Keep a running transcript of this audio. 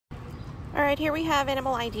Alright, here we have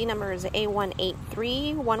animal ID numbers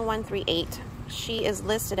A1831138. She is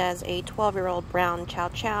listed as a 12-year-old brown chow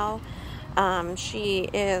chow. She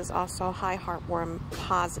is also high heartworm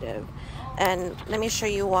positive. And let me show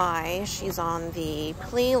you why she's on the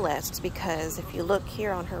plea list, because if you look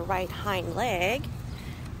here on her right hind leg,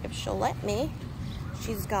 if she'll let me,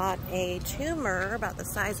 she's got a tumor about the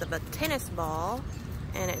size of a tennis ball,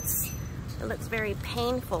 and it looks very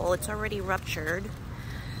painful. It's already ruptured.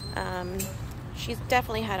 She's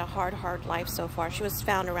definitely had a hard life so far. She was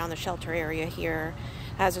found around the shelter area here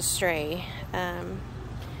as a stray.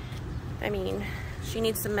 I mean, she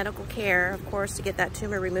needs some medical care, of course, to get that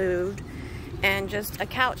tumor removed, and just a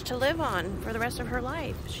couch to live on for the rest of her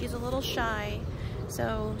life. She's a little shy,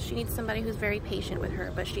 so she needs somebody who's very patient with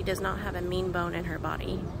her, but she does not have a mean bone in her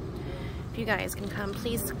body. If you guys can come,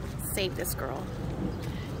 please save this girl.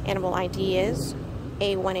 Animal ID is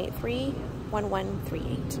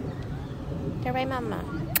A1831138. All right, Mama.